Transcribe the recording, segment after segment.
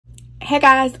Hey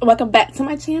guys, welcome back to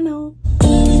my channel.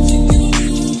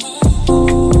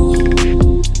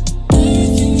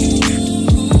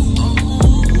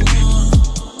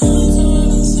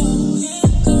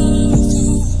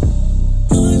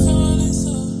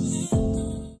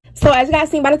 So as you guys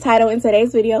seen by the title, in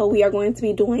today's video we are going to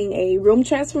be doing a room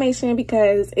transformation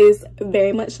because it's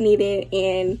very much needed,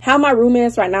 and how my room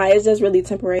is right now is just really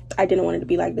temporary. I didn't want it to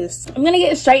be like this. I'm gonna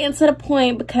get straight into the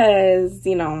point because,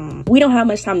 you know, we don't have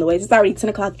much time to waste. It's already 10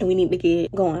 o'clock and we need to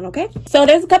get going, okay? So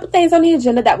there's a couple things on the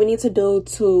agenda that we need to do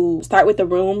to start with the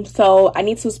room. So I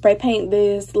need to spray paint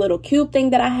this little cube thing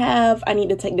that I have. I need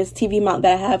to take this TV mount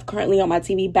that I have currently on my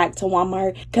TV back to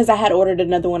Walmart because I had ordered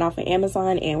another one off of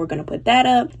Amazon, and we're gonna put that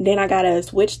up. Then I gotta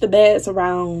switch the beds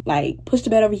around, like push the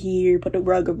bed over here, put the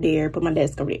rug over there, put my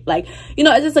desk over there. Like, you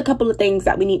know, it's just a couple of things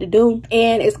that we need to do,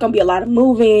 and it's gonna be a lot of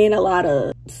moving, a lot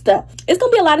of stuff. It's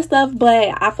gonna be a lot of stuff,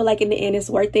 but I feel like in the end it's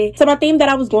worth it. So my theme that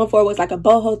I was going for was like a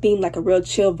boho theme, like a real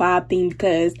chill vibe theme,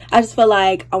 because I just feel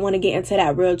like I want to get into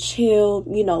that real chill,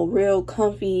 you know, real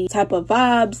comfy type of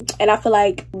vibes. And I feel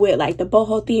like with like the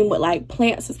boho theme with like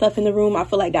plants and stuff in the room, I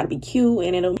feel like that'll be cute,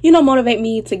 and it'll, you know, motivate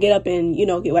me to get up and, you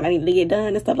know, get what I need to get done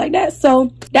and stuff like that.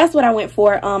 So that's what I went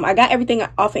for. I got everything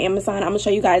off of Amazon. I'm gonna show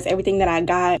you guys everything that I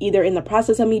got either in the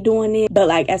process of me doing it, but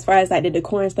like as far as like the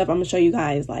decor and stuff, I'm gonna show you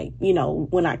guys like, you know,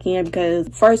 when I can, because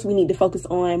first we need to focus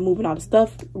on moving all the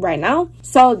stuff right now.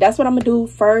 So that's what I'm gonna do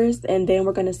first, and then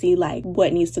we're gonna see like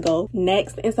what needs to go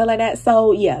next and stuff like that.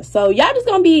 So yeah, so y'all just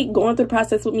gonna be going through the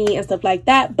process with me and stuff like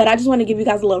that, but I just want to give you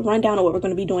guys a little rundown of what we're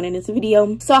gonna be doing in this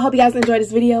video. So I hope you guys enjoy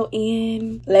this video,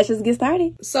 and let's just get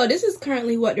started. So this is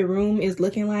currently what the room is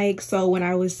looking like. So when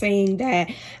I was saying that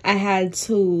I had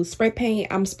to spray paint,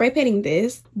 I'm spray painting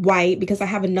this white because I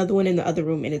have another one in the other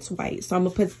room and it's white. So I'm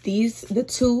gonna put the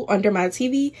two under my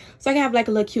TV so I can have like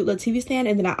a little cute little TV stand,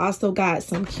 and then I also got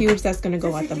some cubes that's gonna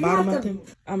go at the bottom of them.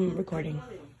 I'm recording.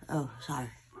 Oh, sorry.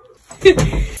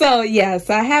 So yeah,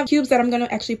 so I have cubes that I'm gonna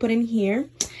actually put in here,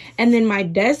 and then my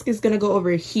desk is gonna go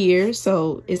over here,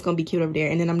 so it's gonna be cute over there,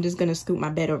 and then I'm just gonna scoop my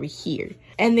bed over here.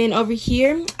 And then over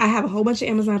here I have a whole bunch of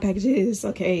Amazon packages,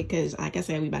 okay, because like I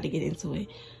said, we about to get into it.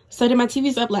 So then my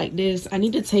TV's up like this. I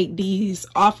need to take these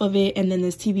off of it, and then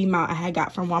this TV mount I had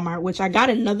got from Walmart, which I got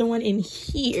another one in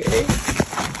here,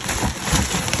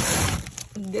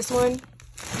 this one.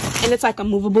 And it's like a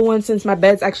movable one. Since my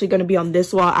bed's actually going to be on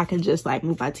this wall, I can just like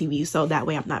move my TV, so that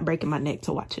way I'm not breaking my neck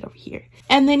to watch it over here.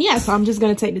 And then yeah, so I'm just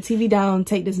going to take the TV down,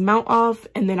 take this mount off,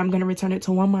 and then I'm going to return it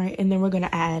to Walmart, and then we're going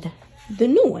to add the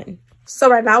new one. So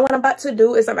right now what I'm about to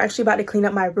do is I'm actually about to clean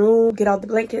up my room, get all the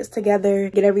blankets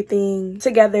together, get everything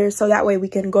together, so that way we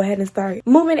can go ahead and start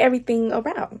moving everything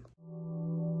around.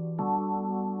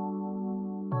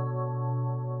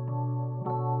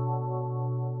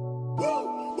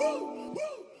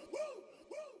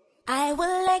 I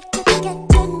would like to get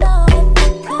to know if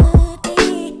it could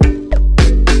be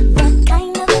the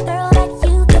kind of girl that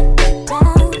you could be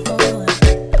down for.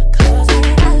 'Cause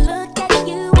when I look at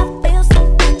you, I feel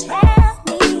something tell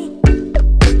me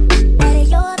that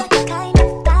you're the kind of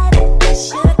guy that I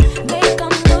should make a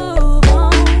move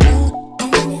on.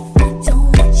 And if I don't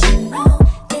let you know,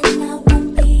 then I won't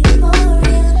be for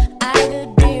real. I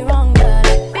could be wrong, but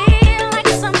I feel like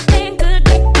something could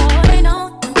be going on.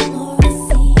 The more I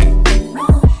see it,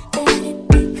 that it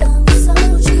becomes so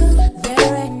true.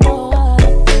 There ain't no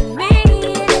other for me,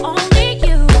 it's only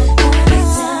you. I wanna be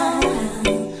down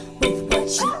with what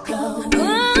you go.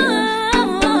 I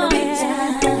wanna be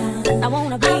down. I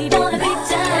wanna be down. I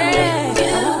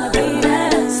wanna be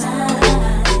down.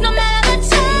 No matter the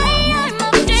time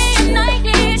of day and night,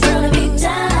 it's gonna be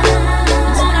down.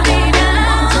 Wanna be down.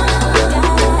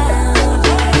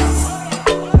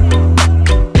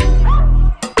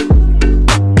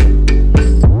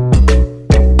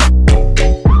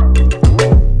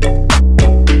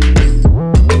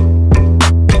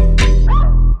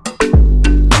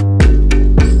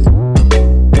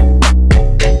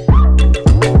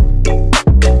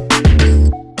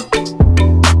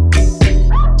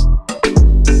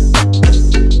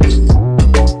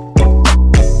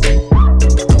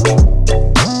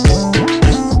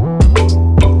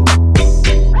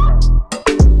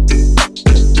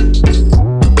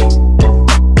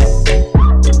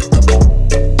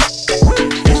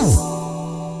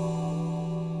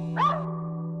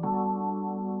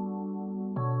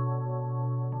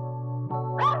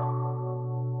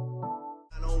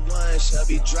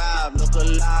 Shelby Drive, look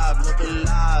alive, look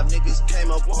alive. Niggas came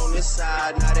up on this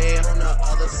side, now they on the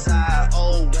other side.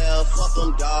 Oh well, fuck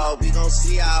them, dawg. We gon'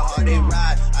 see how hard they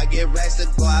ride. I get racks to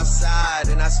go outside,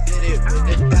 and I split it with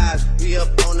the guys. We up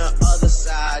on the other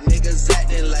side, niggas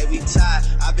acting like we tied.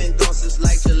 I been gone since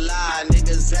like July.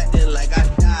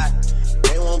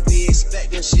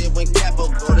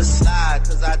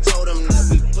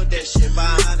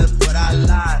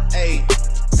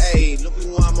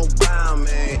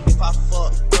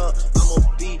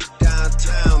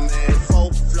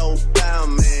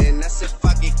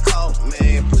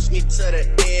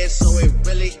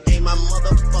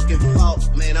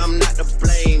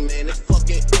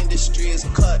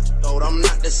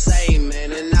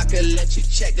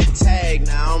 bag.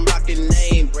 Now I'm rocking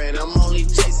name brand. I'm only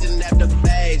chasing after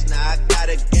bags. Now I got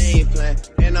a game plan.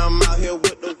 And I'm out here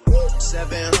with the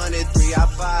 700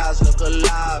 3i5s. Look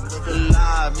alive, look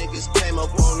alive. Niggas came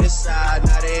up on this side.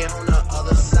 Now they on the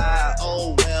other side.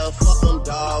 Oh well, fuck them,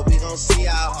 dawg. We gon' see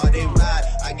how hard they ride.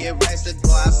 I get racks to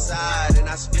go outside. And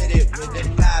I spit it with the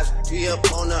guys. We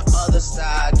up on the other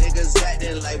side. Niggas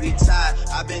acting like we tied.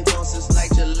 I've been gone since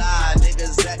like July.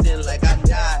 Niggas acting like I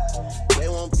died. They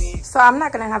won't be. So I'm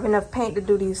not gonna have enough paint to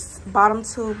do these bottom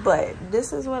two, but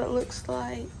this is what it looks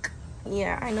like.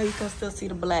 Yeah, I know you can still see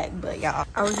the black, but y'all,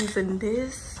 I was using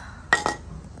this.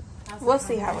 We'll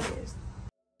see how it is.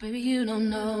 Baby, you don't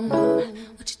know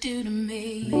what you do to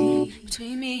me.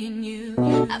 Between me and you,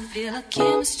 I feel a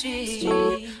chemistry.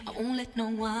 I won't let no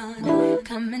one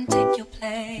come and take your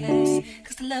place.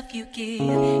 Cause the love you give,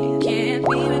 it can't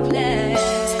be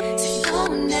replaced. So no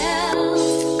one else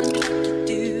knows what to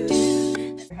do.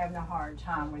 You're having a hard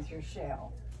time with your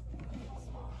shell.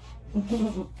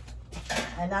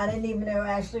 And I didn't even know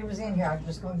Ashley was in here. I'm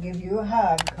just going to give you a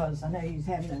hug because I know you're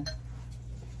having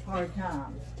a hard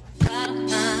time. I don't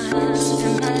mind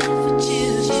spend my life with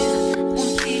you. I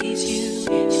wanna please you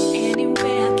any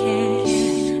way I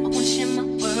can. I wanna share my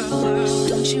world.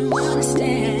 Don't you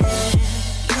understand?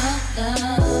 Your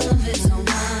love is a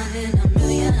one in a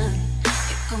million.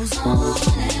 It goes on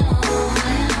and on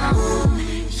and on.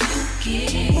 You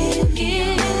give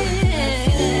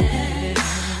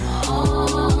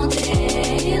all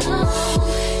day long.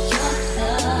 Your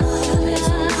love is a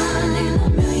one in a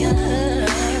million.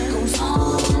 It goes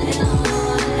on.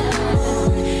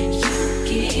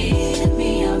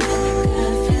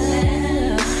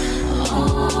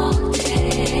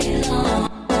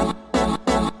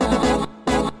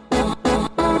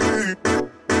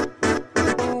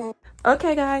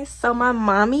 Okay guys, so my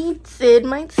mommy did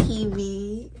my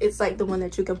TV. It's like the one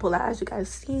that you can pull out, as you guys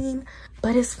seen,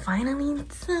 but it's finally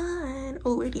done.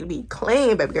 Oh, we need to be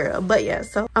clean, baby girl. But yeah,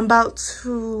 so I'm about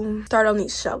to start on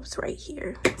these shelves right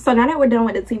here. So now that we're done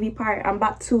with the TV part, I'm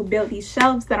about to build these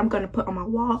shelves that I'm gonna put on my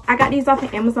wall. I got these off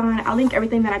of Amazon. I'll link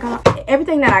everything that I got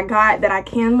that I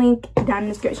can link down in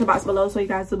the description box below, so you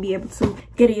guys will be able to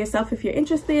get it yourself if you're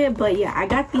interested. But yeah, I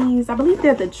got these. I believe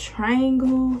they're the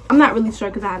triangle. I'm not really sure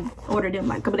because I ordered them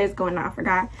like a couple days ago and I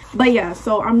forgot. But yeah,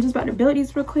 so I'm just about to build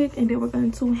these real quick and then we're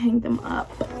going to hang them up.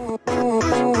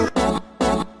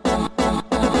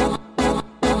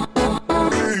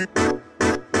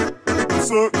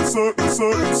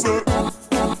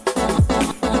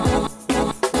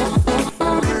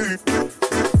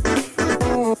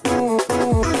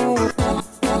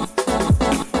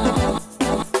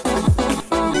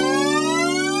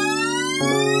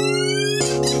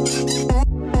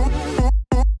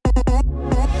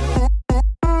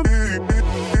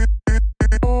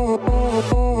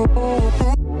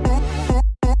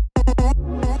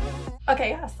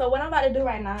 Okay, yeah, so what I'm about to do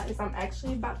right now is I'm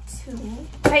actually about to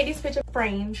take these picture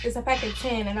frames. It's a pack of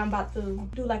 10 and I'm about to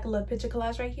do like a little picture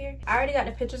collage right here. I already got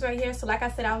the pictures right here, so like I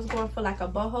said, I was going for like a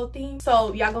boho theme,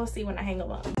 so y'all gonna see when I hang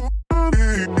them up.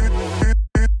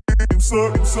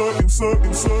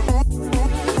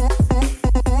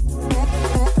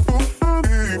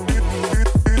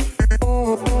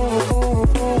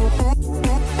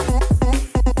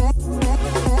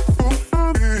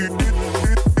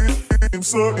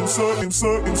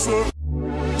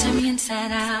 Turn me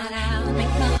inside out, make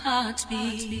my heart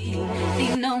beat.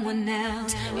 Need no one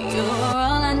else, you're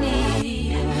all I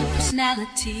need.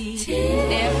 Personality,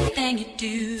 everything you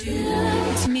do,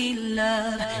 it's me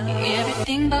love,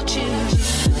 everything about you.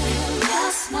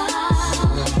 Your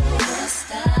smile, your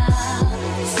style,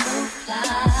 so fly,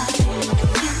 I can't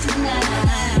deny.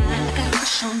 I got a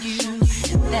crush on you,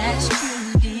 that's true.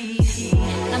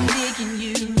 I'm digging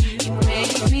you, you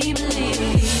make me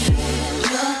believe.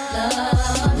 Your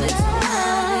love is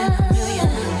one in a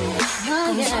million. It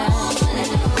goes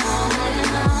on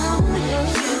and on.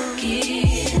 You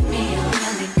give me a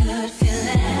really good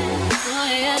feeling. Oh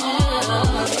yeah,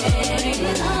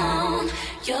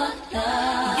 your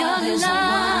love is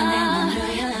one in a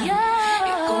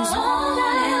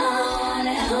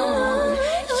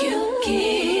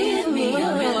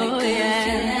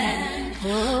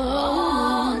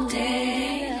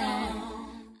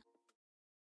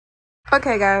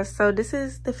Okay guys, so this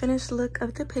is the finished look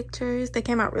of the pictures. They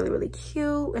came out really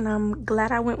cute, and I'm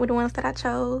glad I went with the ones that I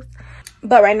chose.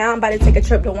 But right now I'm about to take a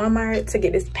trip to Walmart to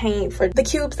get this paint for the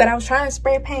cubes that I was trying to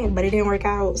spray paint, but it didn't work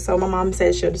out. So my mom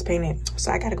said she'll just paint it.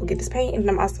 So I gotta go get this paint, and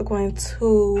I'm also going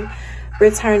to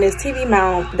return this TV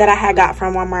mount that I had got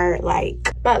from Walmart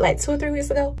about 2 or 3 weeks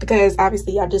ago, because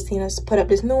obviously y'all just seen us put up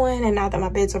this new one, and now that my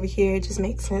bed's over here, it just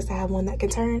makes sense to have one that can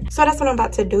turn. So that's what I'm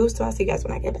about to do. So I'll see you guys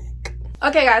when I get back.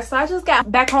 Okay guys, so I just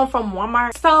got back home from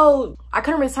Walmart. So I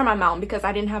couldn't return my mount because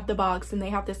I didn't have the box and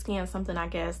they have to scan something, I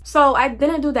guess. So I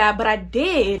didn't do that, but I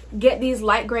did get these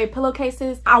light gray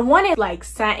pillowcases. I wanted like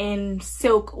satin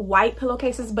silk white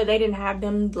pillowcases, but they didn't have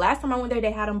them. Last time I went there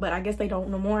they had them, but I guess they don't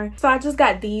no more. So I just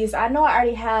got these. I know I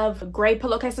already have gray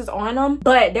pillowcases on them,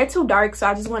 but they're too dark, so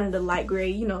I just wanted the light gray,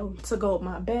 you know, to go with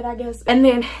my bed, I guess. And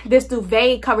then this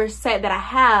duvet cover set that I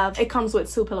have, it comes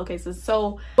with 2 pillowcases.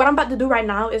 So what I'm about to do right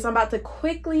now is I'm about to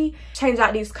quickly change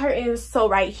out these curtains. So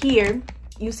right here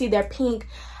you see they're pink.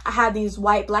 I have these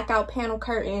white blackout panel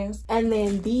curtains, and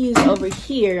then these over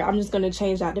here I'm just going to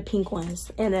change out the pink ones.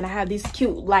 And then I have these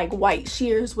cute like white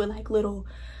sheers with like little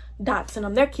dots in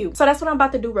them. They're cute. So that's what I'm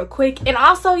about to do real quick. And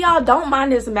also y'all, don't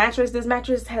mind this mattress. This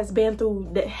mattress has been through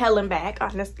the hell and back,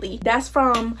 honestly. That's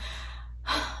from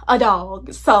a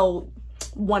dog, so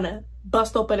wanna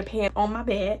bust open a pan on my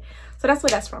bed. So that's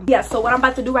what that's from. Yeah, so what I'm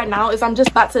about to do right now is I'm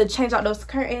just about to change out those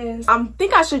curtains. I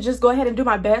think I should just go ahead and do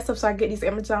my bed stuff so I get these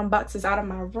Amazon boxes out of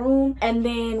my room. And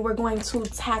then we're going to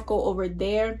tackle over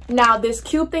there. Now, this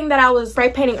cube thing that I was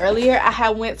spray painting earlier, I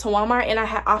had went to Walmart and I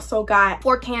had also got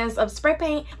 4 cans of spray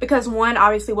paint because one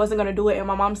obviously wasn't going to do it. And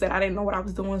my mom said I didn't know what I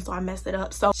was doing, so I messed it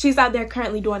up. So she's out there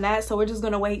currently doing that. So we're just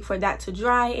going to wait for that to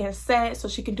dry and set so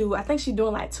she can do, I think she's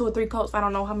doing like 2 or 3 coats. I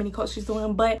don't know how many coats she's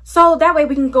doing, but so that way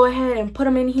we can go ahead and put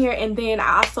them in here. And then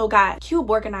I also got cube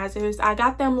organizers. I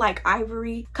got them like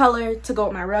ivory color to go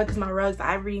with my rug because my rug's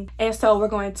ivory, and so we're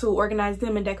going to organize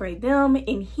them and decorate them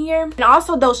in here. And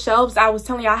also those shelves I was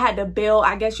telling you I had to build,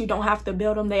 I guess you don't have to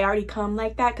build them, they already come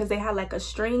like that because they had like a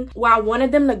string. Where I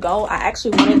wanted them to go, I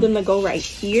actually wanted them to go right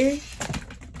here,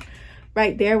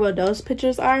 right there where those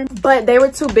pictures are, but they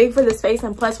were too big for the space,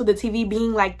 and plus with the TV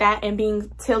being like that and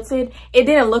being tilted, it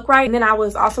didn't look right. And then I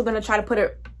was also going to try to put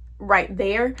it right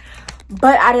there,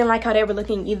 but I didn't like how they were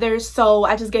looking either, so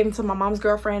I just gave them to my mom's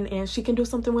girlfriend and she can do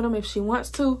something with them if she wants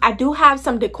to. I do have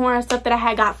some decor and stuff that I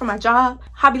had got from my job,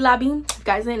 Hobby Lobby. You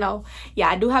guys didn't know. Yeah,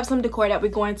 I do have some decor that we're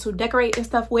going to decorate and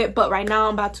stuff with, but right now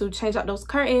I'm about to change out those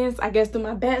curtains, I guess do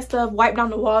my bed stuff, wipe down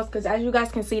the walls, because as you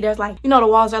guys can see there's like, you know, the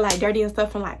walls are like dirty and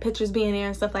stuff from like pictures being there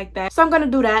and stuff like that. So I'm gonna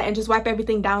do that and just wipe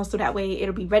everything down so that way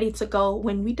it'll be ready to go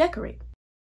when we decorate.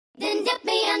 Then dip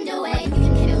me underway. You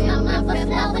can hit me on my foot,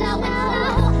 flow.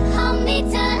 Hold me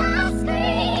till I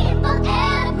scream for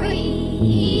air to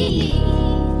breathe,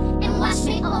 and wash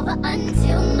me over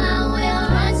until my well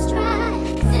runs dry.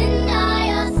 Send all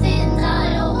your sins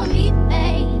all over me,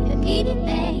 baby, baby,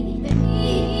 baby,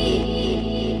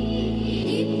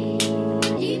 deep,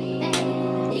 deep, deep,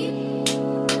 deep,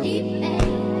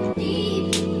 deep,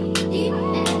 deep,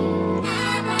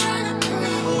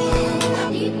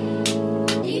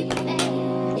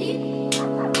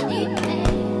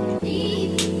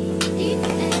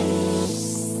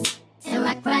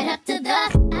 right up to the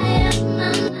height of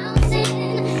my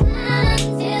mountain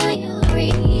until you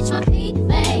reach my peak,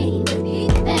 baby.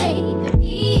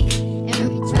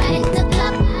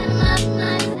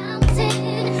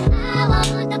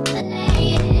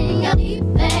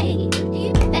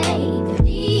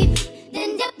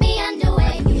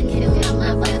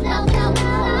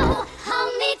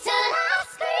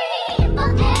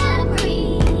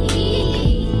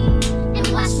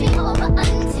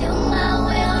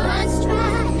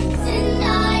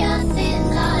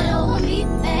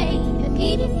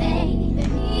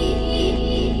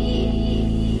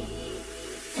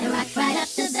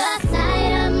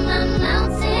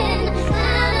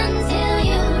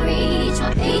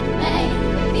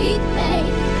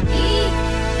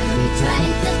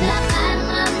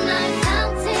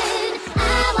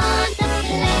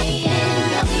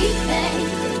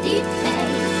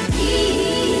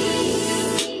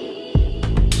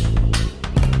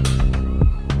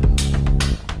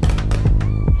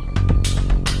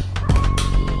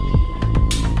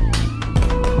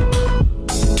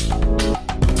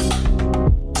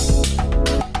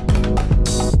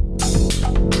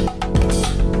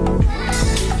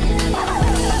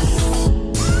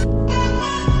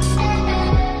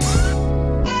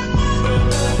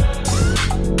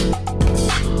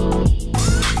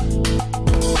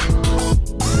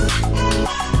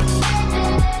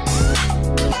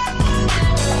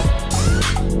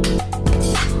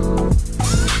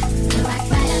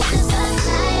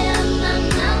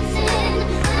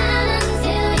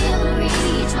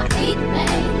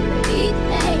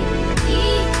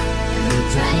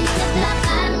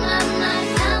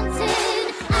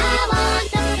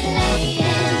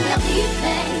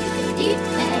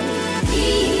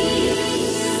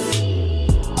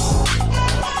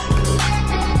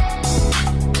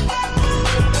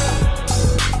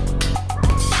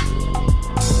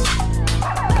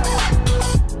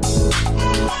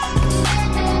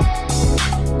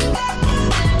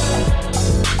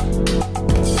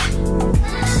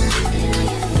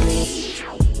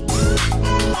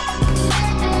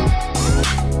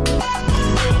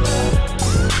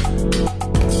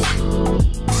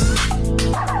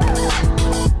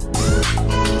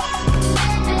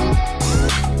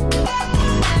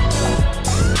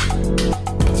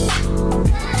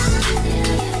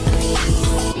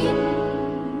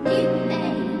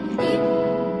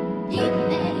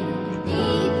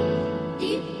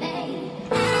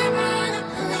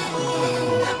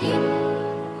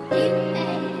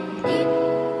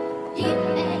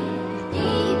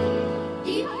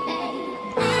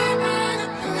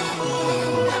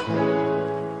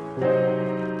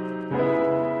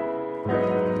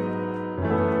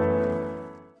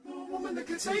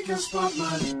 your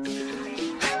spotlight.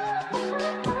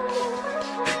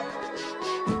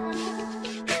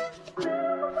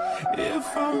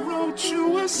 If I wrote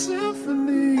you a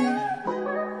symphony,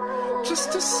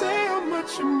 just to say how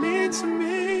much you mean to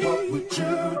me, what would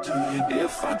you do?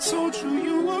 If I told you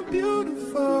you were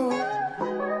beautiful,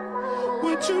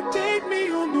 would you date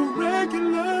me on the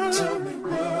regular? Tell me,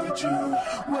 would you?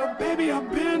 Well, baby, I've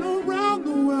been around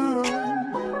the world,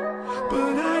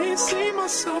 but I ain't seen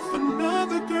myself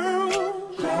another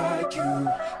girl like you.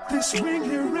 This ring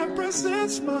here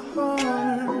represents my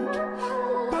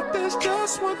heart, but there's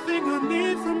just one thing I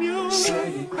need from you.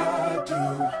 Say I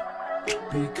do,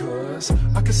 because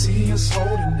I can see us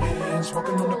holding hands,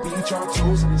 walking on the beach, our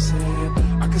toes in the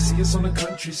sand. I can see us on the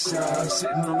countryside,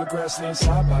 sitting on the grassland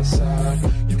side by side.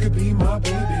 You could be my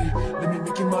baby, let me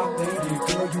make you my lady.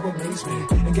 Girl, you amaze me,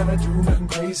 ain't gotta do nothing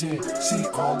crazy. See,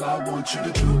 all I want you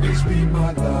to do is be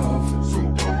my love. So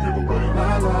don't give away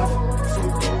my love. So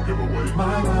don't give away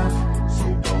my love. So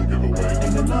don't give away.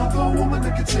 Ain't another woman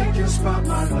that can take your spot,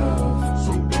 my love.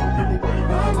 So don't give away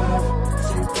my love.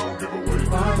 So don't give away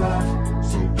my love.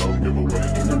 So don't give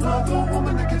away. Ain't another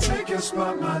woman that can take your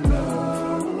spot, my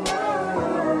love.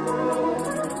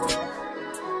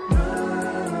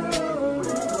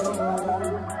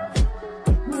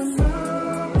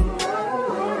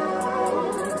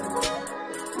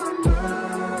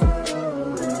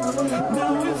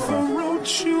 Now if I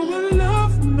wrote you a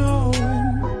love note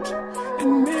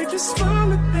and made you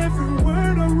smile at every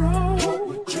word I wrote, what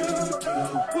would you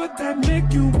do? Would that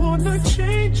make you wanna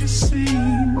change your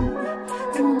scene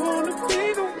and wanna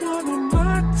be the one on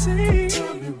my team?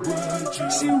 Tell me, would you?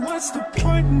 See, what's the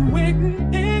point in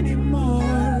waiting anymore?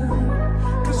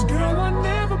 Cause girl, I've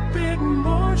never been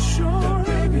more sure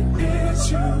that baby it's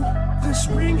you. This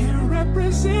ring here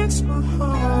represents my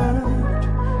heart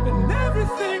and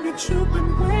everything that you've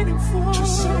been waiting for.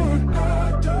 Just say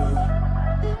I do,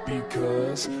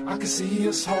 because I can see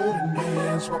us holding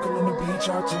hands, walking on the beach,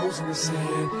 our toes in the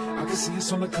sand. I can see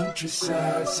us on the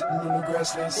countryside, sitting on the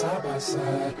grassland side by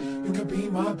side. You can be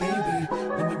my baby,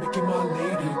 let me make you my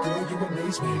lady. Girl, you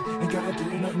amaze me, ain't gotta do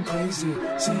nothing crazy.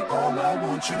 See, all I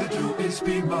want you to do is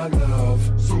be my love.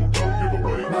 So don't give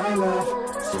away my love.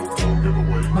 So don't give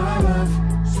away my love.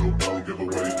 So don't give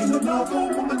away. Ain't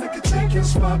another woman that can take your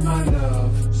spot, my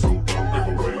love. So don't give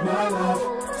away my love.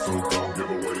 So don't give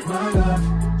away my love.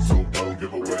 So don't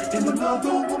give away. Ain't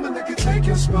another woman that can take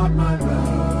your spot, my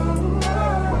love.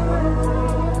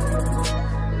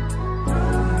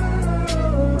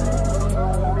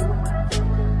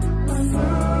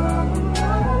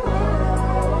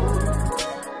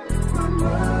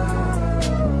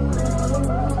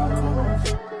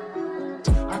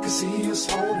 I can see us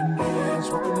holding hands,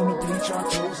 walking on the beach, our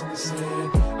toes in the sand.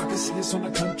 I can see us on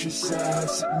the countryside,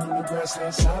 sitting on the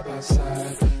grassland side by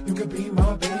side. You could be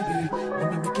my baby,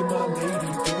 let me make you my lady.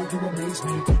 Girl, you amaze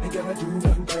me, ain't gotta do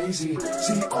nothing crazy.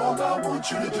 See, all I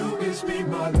want you to do is be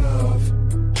my love.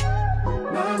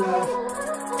 My love.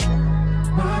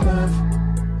 My love.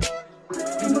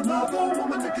 Ain't another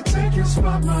woman that can take your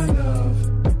spot, my love.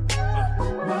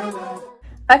 My love.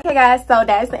 Okay guys, so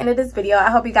that's the end of this video. I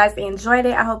hope you guys enjoyed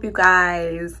it. I hope you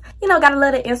guys, you know, got a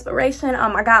little inspiration.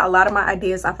 I got a lot of my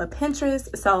ideas off of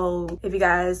Pinterest, so if you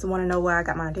guys want to know where I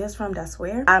got my ideas from, that's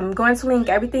where. I'm going to link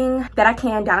everything that I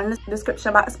can down in the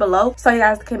description box below, so you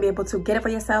guys can be able to get it for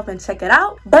yourself and check it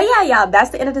out. But yeah, y'all,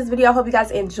 that's the end of this video. I hope you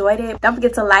guys enjoyed it. Don't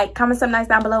forget to like, comment something nice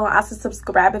down below, and also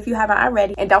subscribe if you haven't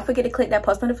already. And don't forget to click that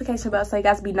post notification bell so you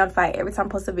guys be notified every time I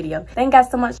post a video. Thank you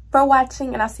guys so much for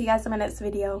watching, and I'll see you guys in my next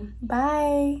video.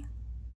 Bye.